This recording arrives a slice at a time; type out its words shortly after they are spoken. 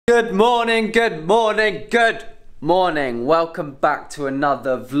Good morning, good morning, good morning. Welcome back to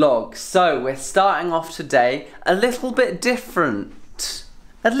another vlog. So we're starting off today a little bit different.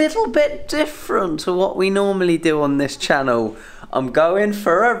 To what we normally do on this channel. I'm going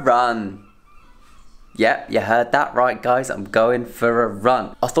for a run. Yep, you heard that right, guys. I'm going for a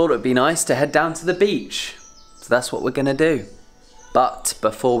run. I thought it would be nice to head down to the beach. So that's what we're gonna do. But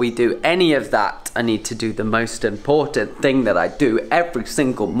before we do any of that, I need to do the most important thing that I do every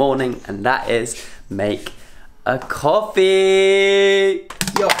single morning, and that is make a coffee.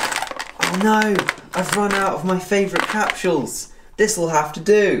 Yo, oh no, I've run out of my favourite capsules. This'll have to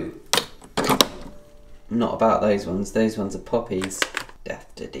do. Not about those ones are poppies.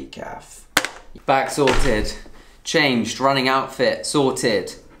 Death to decaf. Back sorted, changed, running outfit,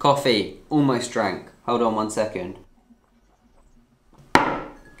 sorted, coffee, almost drank. Hold on 1 second.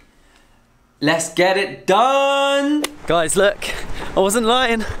 Let's get it done! Guys, look, I wasn't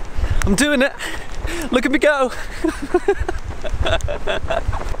lying. I'm doing it. Look at me go.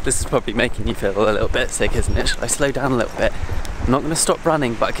 This is probably making you feel a little bit sick, isn't it? Should I slow down a little bit? I'm not gonna stop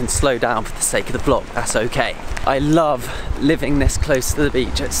running, but I can slow down for the sake of the vlog. That's okay. I love living this close to the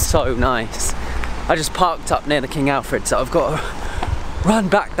beach. It's so nice. I just parked up near the King Alfred, so I've got to run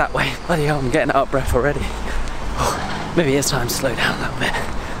back that way. Bloody hell, I'm getting out of breath already. Oh, maybe it's time to slow down a little bit.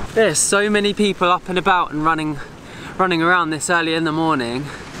 There's so many people up and about and running around this early in the morning.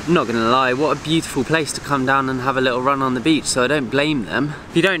 I'm not gonna lie, what a beautiful place to come down and have a little run on the beach, so I don't blame them.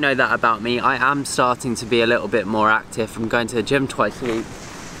 If you don't know that about me, I am starting to be a little bit more active. I'm going to the gym twice a week,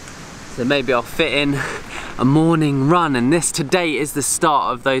 so maybe I'll fit in a morning run, and this today is the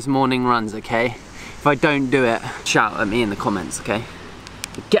start of those morning runs, okay? If I don't do it, shout at me in the comments, okay?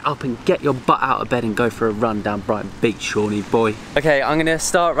 Get up and get your butt out of bed and go for a run down Brighton Beach, Shawnee boy. Okay, I'm gonna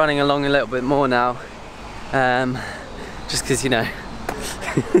start running along a little bit more now. Just cause, you know,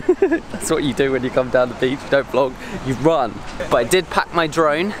 that's what you do when you come down the beach. You don't vlog, you run. But I did pack my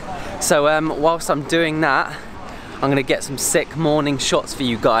drone, so whilst I'm doing that, I'm gonna get some sick morning shots for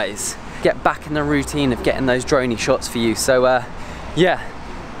you guys. Get back in the routine of getting those droney shots for you. So yeah,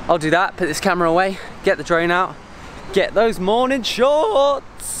 I'll do that, put this camera away, get the drone out, get those morning shots.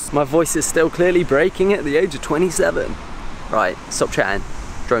 My voice is still clearly breaking at the age of 27. Right, stop chatting,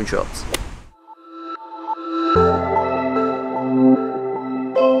 drone shots.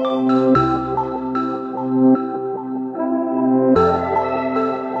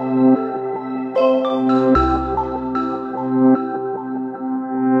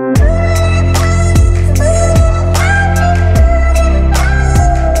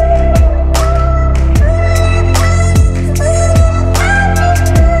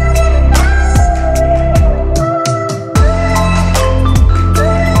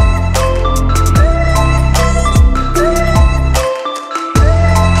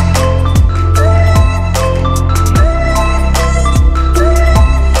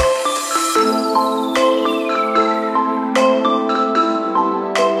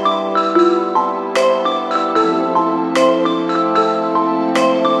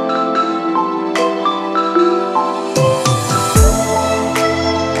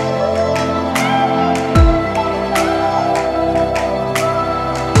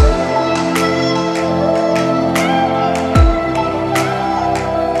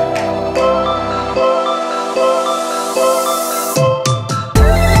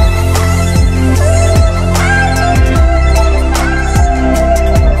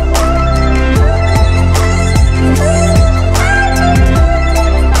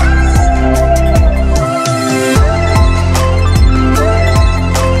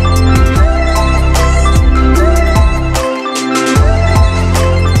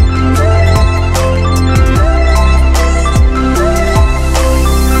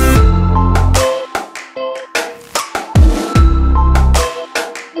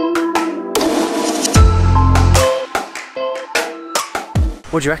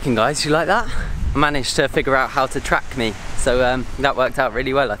 What do you reckon, guys? You like that? I managed to figure out how to track me, so that worked out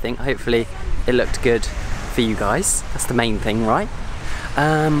really well, I think. Hopefully it looked good for you guys. That's the main thing, right?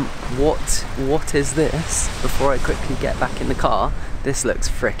 What is this? Before I quickly get back in the car, this looks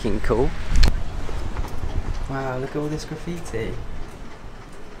freaking cool. Wow, look at all this graffiti.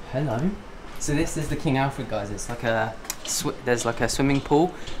 Hello. So this is the King Alfred, guys. It's like there's like a swimming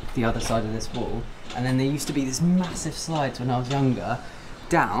pool the other side of this wall, and then there used to be this massive slides when I was younger,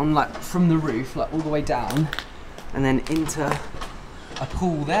 down like from the roof, like all the way down, and then into a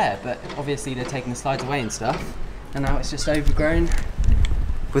pool there. But obviously they're taking the slides away and stuff, and now it's just overgrown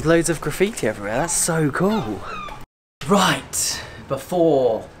with loads of graffiti everywhere. That's so cool. Right,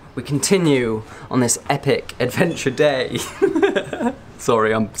 before we continue on this epic adventure day.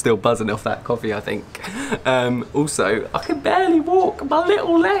 Sorry, I'm still buzzing off that coffee, I think. Also, I can barely walk my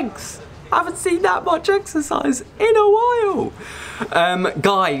little legs. I haven't seen that much exercise in a while.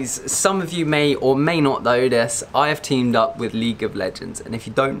 Guys, some of you may or may not know this. I have teamed up with League of Legends, and if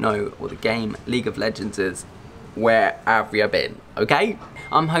you don't know what the game League of Legends is, where have you been, okay?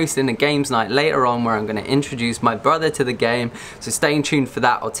 I'm hosting a games night later on where I'm going to introduce my brother to the game, so stay tuned for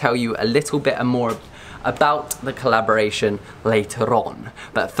that. I'll tell you a little bit more about the collaboration later on.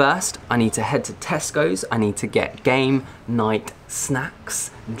 But first, I need to head to Tesco's. I need to get game night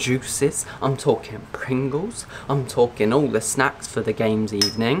snacks, juices. I'm talking Pringles. I'm talking all the snacks for the games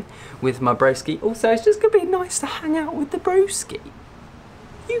evening with my broski. Also, it's just gonna be nice to hang out with the broski.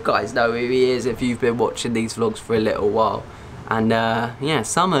 You guys know who he is if you've been watching these vlogs for a little while. And yeah,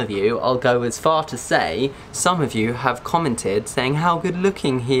 some of you, I'll go as far to say, some of you have commented saying how good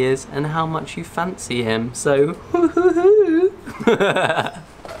looking he is and how much you fancy him, so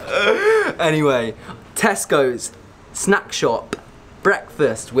anyway, Tesco's, snack shop,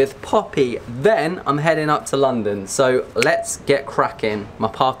 breakfast with Poppy, then I'm heading up to London, so let's get cracking. My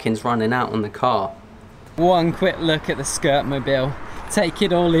parking's running out on the car. One quick look at the skirt mobile. Take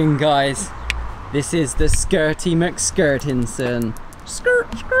it all in, guys. This is the Skirty McSkirtinson. Skirt,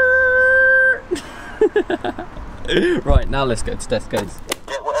 skirt! Right, now let's go to Tesco's.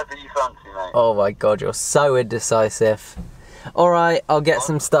 Get whatever you fancy, mate. Oh my god, you're so indecisive. Alright, I'll get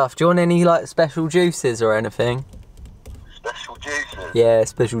some stuff. Do you want any like special juices or anything? Special juices? Yeah,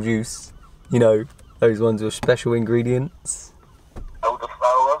 special juice. You know, those ones with special ingredients.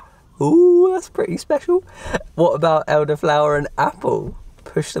 Elderflower? Ooh, that's pretty special. What about elderflower and apple?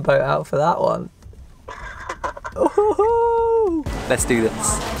 Push the boat out for that one. Oh, let's do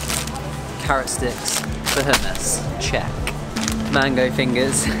this. Carrot sticks for hummus, check. Mango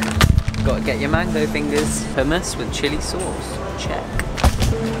fingers, gotta get your mango fingers. Hummus with chili sauce, check.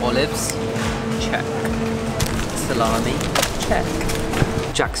 Olives, check. Salami, check.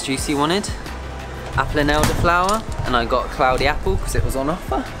 Jack's juice you wanted. Apple and elderflower, and I got cloudy apple because it was on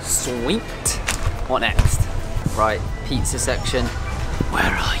offer. Sweet. What next? Right, pizza section. Where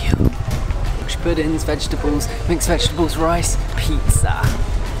are you? Bush puddings, vegetables, mixed vegetables, rice, pizza.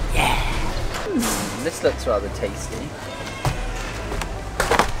 Yeah. This looks rather tasty.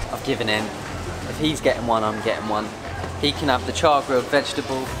 I've given in. If he's getting one, I'm getting one. He can have the char grilled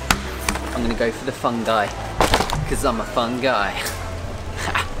vegetable. I'm gonna go for the fun guy, because I'm a fun guy.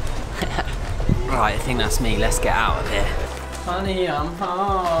 Right, I think that's me. Let's get out of here. Honey, I'm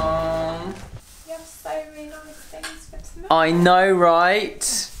home. You have so many nice things for tonight. I know,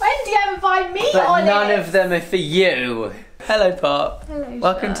 right? When do you ever find me But on none it? of them are for you. Hello, Pop. Hello,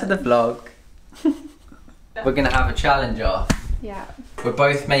 Welcome to the vlog. We're gonna have a challenge off. Yeah. We're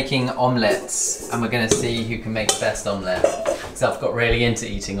both making omelettes, and we're gonna see who can make the best omelette. Because I've got really into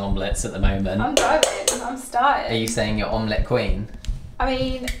eating omelettes at the moment. I'm driving. I'm starting. Are you saying you're omelette queen? I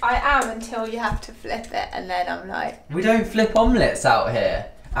mean, I am until you have to flip it, and then I'm like. We don't flip omelettes out here.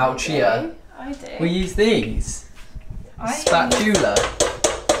 Out here. I do. We use these. Spatula.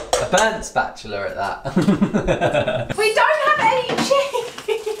 A burnt spatula at that. We don't have any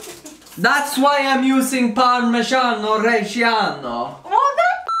cheese. That's why I'm using Parmigiano Reggiano. What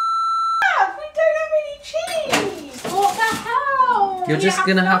the f? We don't have any cheese. What the hell? You're just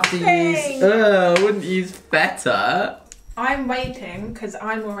gonna have to use. I wouldn't use feta. I'm waiting because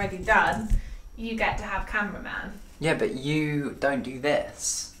I'm already done. You get to have cameraman. Yeah, but you don't do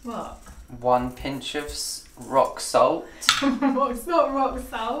this. What? 1 pinch of rock salt. It's not rock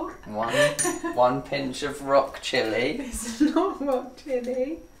salt. One pinch of rock chili. It's not rock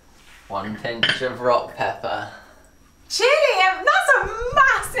chili. 1 pinch of rock pepper. Chili? That's a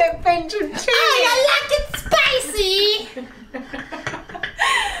massive pinch of chili. I like it spicy.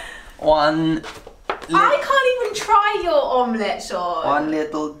 I can't even try your omelette, Sean. 1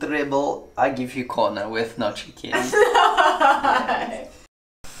 little dribble. I give you corner with no chicken. No.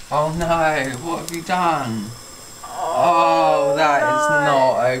 Oh no, what have you done? Oh, that is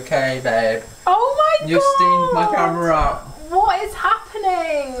not okay, babe. Oh my god. You steamed my camera up. What is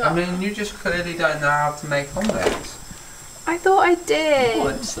happening? I mean, you just clearly don't know how to make omelettes. I thought I did.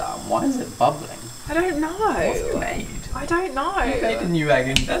 What's that? Why is it bubbling? I don't know. What have you made? I don't know. You made a new egg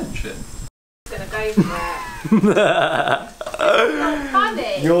invention. I'm gonna go for it. It's not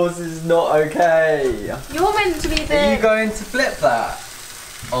funny. Yours is not okay. You're meant to be the. Are you going to flip that?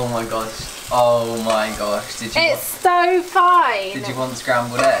 Oh my gosh. Oh my gosh. Did you It's so fine. Did you want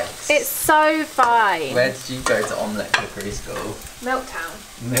scrambled eggs? It's so fine. Where did you go to omelette cookery school? Milktown.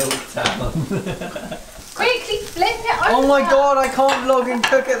 Milktown. Quickly flip it over. Oh my god, I can't vlog and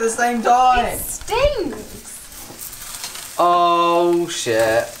cook at the same time. It stinks. Oh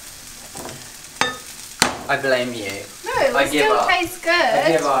shit. I blame you. No, it will still taste good.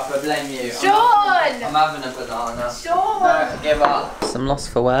 I give up, I blame you. Sean! I'm having a banana. Sean! No, I give up. I'm lost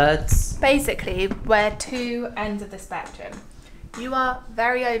for words. Basically, we're two ends of the spectrum. You are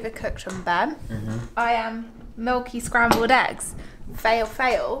very overcooked and burnt. I am milky scrambled eggs. Fail,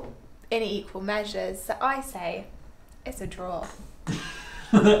 fail in equal measures. So I say it's a draw.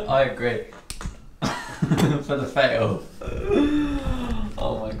 I agree. For the fail.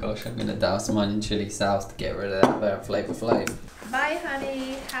 Oh my gosh, I'm gonna douse mine in chili sauce to get rid of that bad flavour. Bye,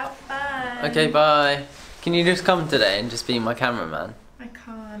 honey. Have fun. Okay, bye. Can you just come today and just be my cameraman? I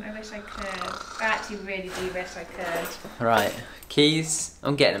can't. I wish I could. I actually really do wish I could. Right. Keys.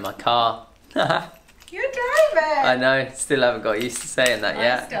 I'm getting in my car. You're driving. I know. Still haven't got used to saying that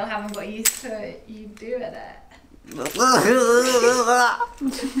yet. I still haven't got used to you doing it.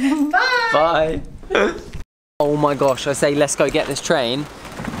 Bye. Bye. Oh my gosh, I say let's go get this train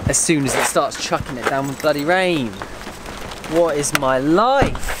as soon as it starts chucking it down with bloody rain. What is my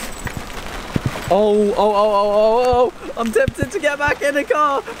life? Oh, I'm tempted to get back in the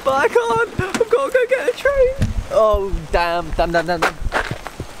car, but I can't. I've got to go get a train. Oh, damn.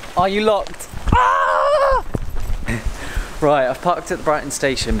 Are you locked? Ah! Right, I've parked at the Brighton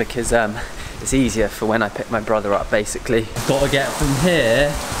station because it's easier for when I pick my brother up, basically. I've got to get from here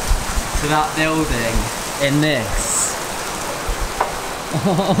to that building in this.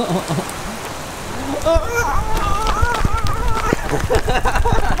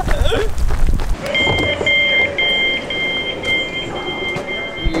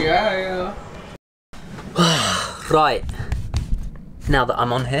 Yeah. Right, now that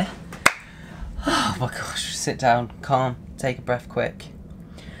I'm on here, oh my gosh, sit down, calm, take a breath quick.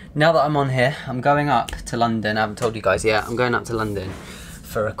 Now that I'm on here, I'm going up to London. I haven't told you guys yet. I'm going up to London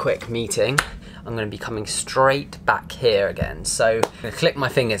for a quick meeting. I'm going to be coming straight back here again. So I'm going to click my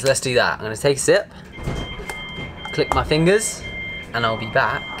fingers. Let's do that. I'm going to take a sip, click my fingers, and I'll be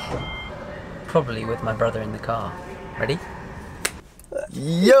back probably with my brother in the car. Ready?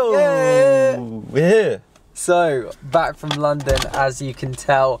 Yo! Yeah. We're here. So, back from London, as you can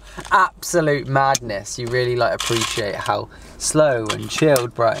tell, absolute madness. You really appreciate how slow and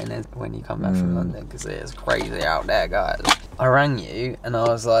chilled Brighton is when you come back from London, because it is crazy out there, guys. I rang you and I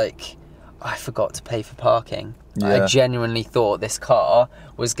was like, I forgot to pay for parking. Yeah. I genuinely thought this car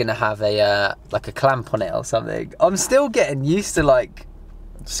was gonna have a clamp on it or something. I'm still getting used to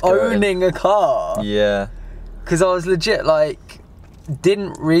owning a car. Yeah. Because I was legit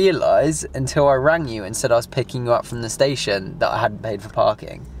didn't realise until I rang you and said I was picking you up from the station that I hadn't paid for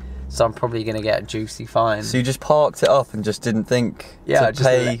parking. So I'm probably going to get a juicy fine. So you just parked it up and just didn't think to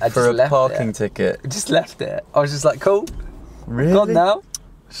pay for a parking ticket? I just left it. I was just like, cool. Really? Gone now.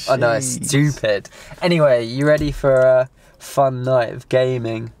 I know, it's stupid. Anyway, you ready for a fun night of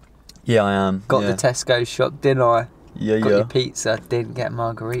gaming? Yeah, I am. Got the Tesco shop, didn't I? Yeah, Got your pizza. Didn't get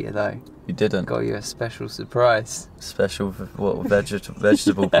margarita though. You didn't? Got you a special surprise. Special, what,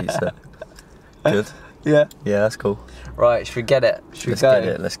 vegetable pizza? Good? Yeah. Yeah, that's cool. Right, should we get it?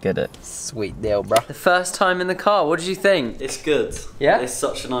 Let's get it. Sweet deal, bruh. The first time in the car, what did you think? It's good. Yeah? It's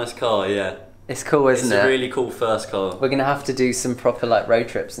such a nice car, yeah. It's cool, isn't it? It's a really cool first car. We're gonna have to do some proper road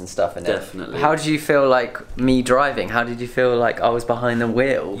trips and stuff in it. Definitely. How did you feel me driving? How did you feel I was behind the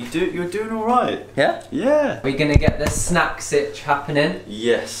wheel? You're doing all right. Yeah? Yeah. We're gonna get the snack sitch happening.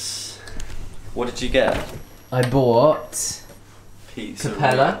 Yes. What did you get? I bought Pizza.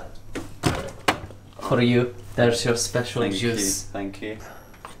 Capella for you. There's your special juice. Thank you.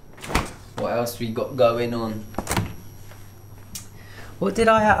 What else we got going on? What did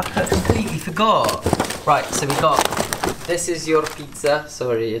I have? I completely forgot. Right, so we got, this is your pizza.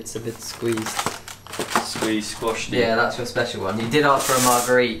 Sorry, it's a bit squeezed. Squashed. Yeah, that's your special one. You did ask for a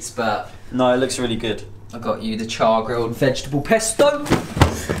marguerite, but no, it looks really good. I got you the char grilled vegetable pesto.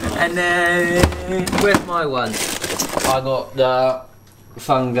 And then, where's my one? I got the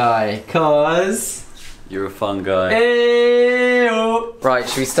fungi, cause you're a fun guy. Ew. Right,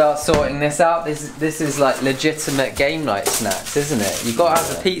 should we start sorting this out? This is legitimate game night snacks, isn't it? You gotta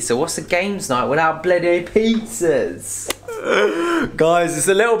have a pizza. What's a games night without bloody pizzas? Guys, it's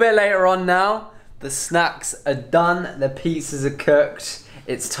a little bit later on now. The snacks are done, the pizzas are cooked.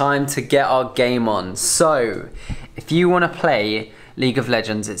 It's time to get our game on. So, if you wanna play League of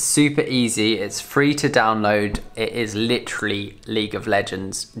Legends, it's super easy, it's free to download. It is literally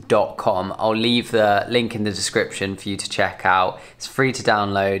leagueoflegends.com. I'll leave the link in the description for you to check out. It's free to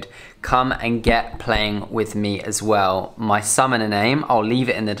download. Come and get playing with me as well. My summoner name, I'll leave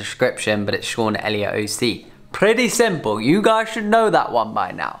it in the description, but it's Seanelliottoc. Pretty simple, you guys should know that one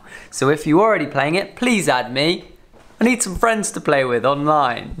by now. So if you're already playing it, please add me. I need some friends to play with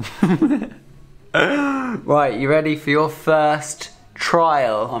online. Right, you ready for your first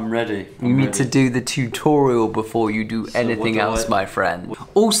trial? I'm ready. You need to do the tutorial before you do anything else, my friend.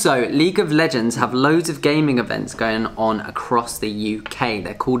 Also, League of Legends have loads of gaming events going on across the UK.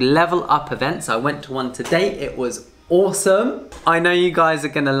 They're called Level Up events. I went to one today. It was awesome. I know you guys are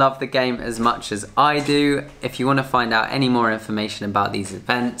gonna love the game as much as I do. If you wanna find out any more information about these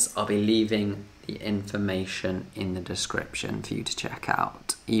events, I'll be leaving the information in the description for you to check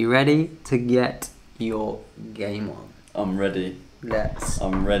out. Are you ready to get your game on? I'm ready.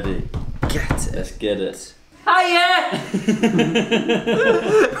 I'm ready. Get it. Let's get it. Hiya!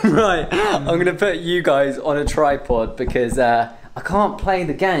 Right, I'm gonna put you guys on a tripod because I can't play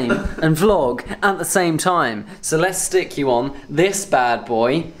the game and vlog at the same time. So let's stick you on this bad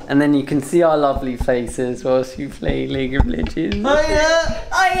boy and then you can see our lovely faces whilst you play League of Legends. Hiya!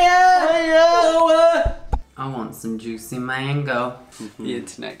 Hiya! I want some juicy mango. The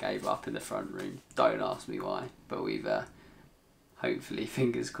internet gave up in the front room. Don't ask me why, but we've hopefully,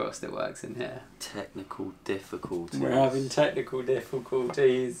 fingers crossed, it works in here. Technical difficulties. We're having technical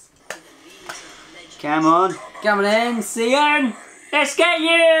difficulties. Come on. Come on in, Cian! Let's get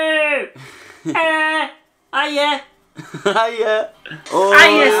you! Hiya! Hiya. Oh,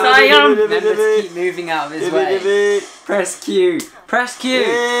 hiya, Cian! Remember to keep moving out of his way. Press Q. Press Q.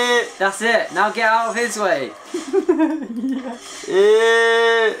 That's it. Now get out of his way.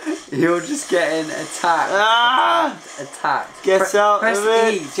 You're just getting attacked. Attacked. Get out press of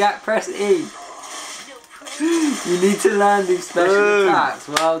it. E. Jack, press E. You need to learn these special attacks.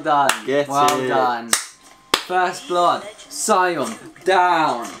 Well done. Well done. First blood. Sion.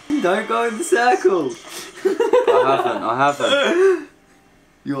 Down. Don't go in the circle. I haven't.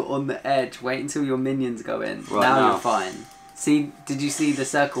 You're on the edge. Wait until your minions go in. Right now now you're fine. See, did you see the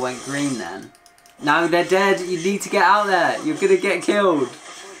circle went green then? Now they're dead. You need to get out there. You're gonna get killed.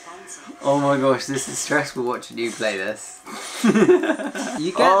 Oh my gosh, this is stressful watching you play this. You get them.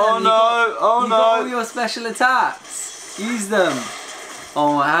 You got all your special attacks. Use them.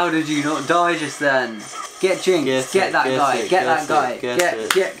 Oh, how did you not die just then? Get Jinx. Get that guy. Get that guy. Get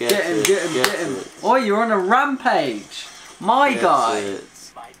him. Oh, you're on a rampage. My guy.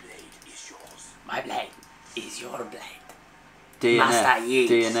 My blade is your blade.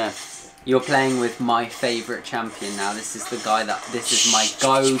 DNF. You're playing with my favourite champion now. This is the guy this is my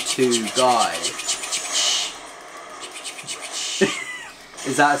go-to guy.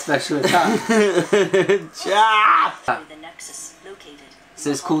 Is that a special attack? So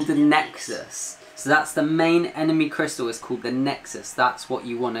it's called the Nexus. So that's the main enemy crystal is called the Nexus. That's what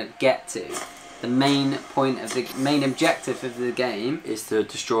you want to get to. The main point of the main objective of the game is to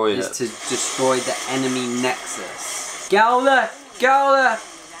destroy the enemy Nexus. Get out there! Get out there!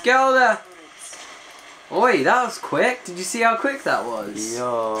 Get out there! Oi, that was quick. Did you see how quick that was?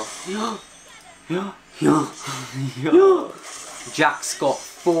 Jack's got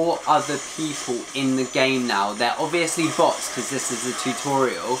 4 other people in the game now. They're obviously bots because this is a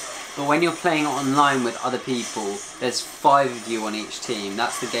tutorial. But when you're playing online with other people, there's 5 of you on each team.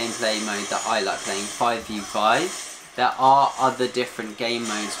 That's the gameplay mode that I like playing, 5v5. There are other different game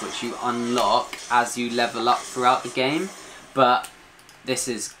modes which you unlock as you level up throughout the game. But this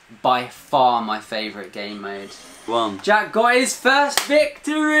is by far my favourite game mode. Jack got his first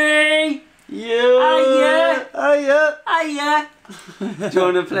victory! Yeah! Hiya! Do you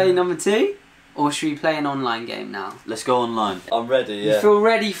want to play number 2? Or should we play an online game now? Let's go online. I'm ready, yeah. You feel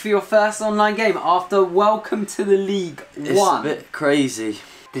ready for your first online game after Welcome to the League 1? It's a bit crazy.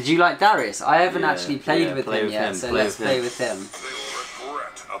 Did you like Darius? I haven't actually played with him yet, so let's play with him.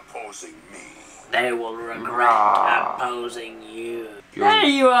 They will regret opposing you. There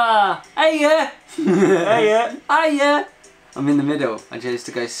you are! Hiya! Hiya! I'm in the middle. I chose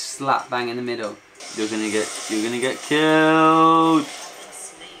to go slap bang in the middle. You're gonna get killed.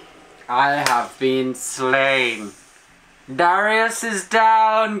 I have been slain. Darius is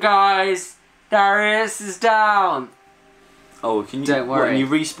down, guys. Darius is down. Oh, can you? Don't worry. What, you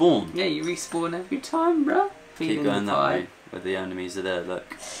respawn? Yeah, you respawn every time, bro. Keep going that way, where the enemies are there.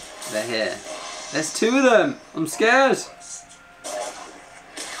 Look. They're here. There's 2 of them. I'm scared.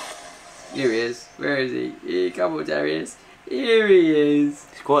 Here he is. Where is he? Here, come on, Darius. Here he is.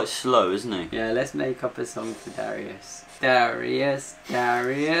 He's quite slow, isn't he? Yeah, let's make up a song for Darius. Darius,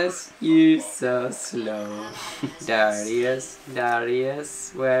 you so slow. Darius,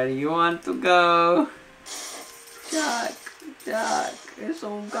 where do you want to go? Jack, it's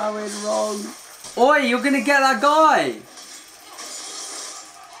all going wrong. Oi, you're gonna get that guy!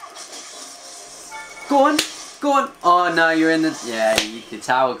 Go on. Oh no, you're in the... Yeah, the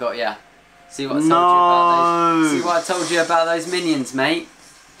tower got ya. See what I told you about those? See what I told you about those minions, mate?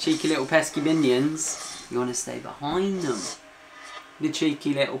 Cheeky little pesky minions. You want to stay behind them. The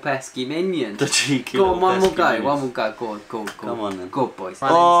cheeky little pesky minions. The cheeky Go little on, one more pesky go. minions. One more go. Go on, go on, go on. Come on then. Good boys.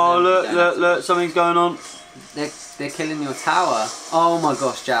 Oh, look, something's going on. They're killing your tower. Oh my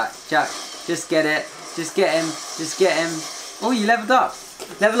gosh, Jack. Jack, just get it. Just get him. Just get him. Oh, you leveled up.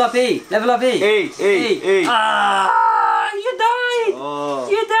 Level up E. Level up E. E. Ah, you died. Oh,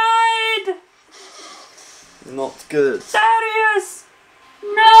 You died. not good. Darius.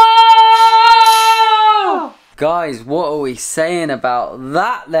 No. Guys, what are we saying about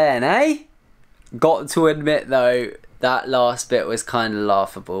that then, eh? Got to admit though, that last bit was kind of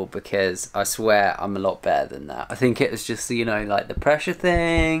laughable because I swear I'm a lot better than that. I think it was just, you know, like the pressure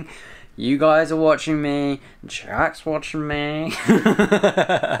thing. You guys are watching me. Jack's watching me.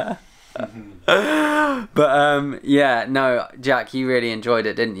 But yeah, no, Jack, you really enjoyed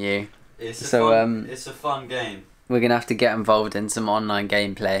it, didn't you? It's So, a fun game. We're gonna have to get involved in some online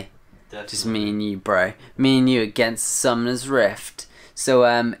gameplay. Definitely. Just me and you, bro. Me and you against Summoner's Rift.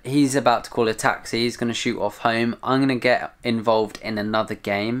 So he's about to call a taxi. He's gonna shoot off home. I'm gonna get involved in another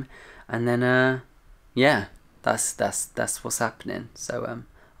game, and then yeah, that's what's happening. So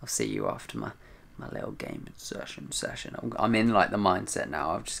I'll see you after my little game session. I'm in like the mindset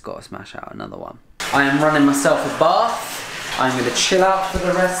now. I've just got to smash out another one. I am running myself a bath. I'm gonna chill out for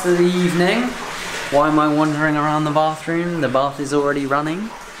the rest of the evening. Why am I wandering around the bathroom? The bath is already running.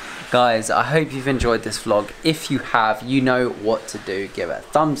 Guys, I hope you've enjoyed this vlog. If you have, you know what to do. Give it a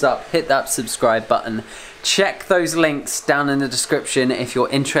thumbs up, hit that subscribe button. Check those links down in the description if you're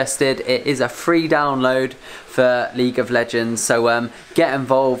interested. It is a free download for League of Legends. So get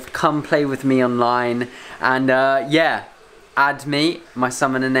involved, come play with me online. And yeah, add me. My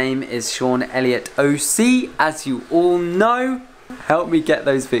summoner name is Seanelliottoc, as you all know. Help me get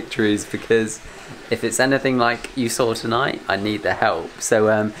those victories, because if it's anything like you saw tonight, I need the help.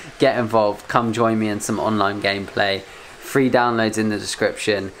 So get involved, come join me in some online gameplay. Free downloads in the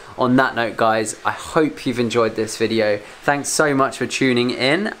description. On that note, guys, I hope you've enjoyed this video. Thanks so much for tuning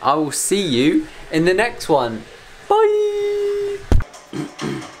in. I will see you in the next one. Bye!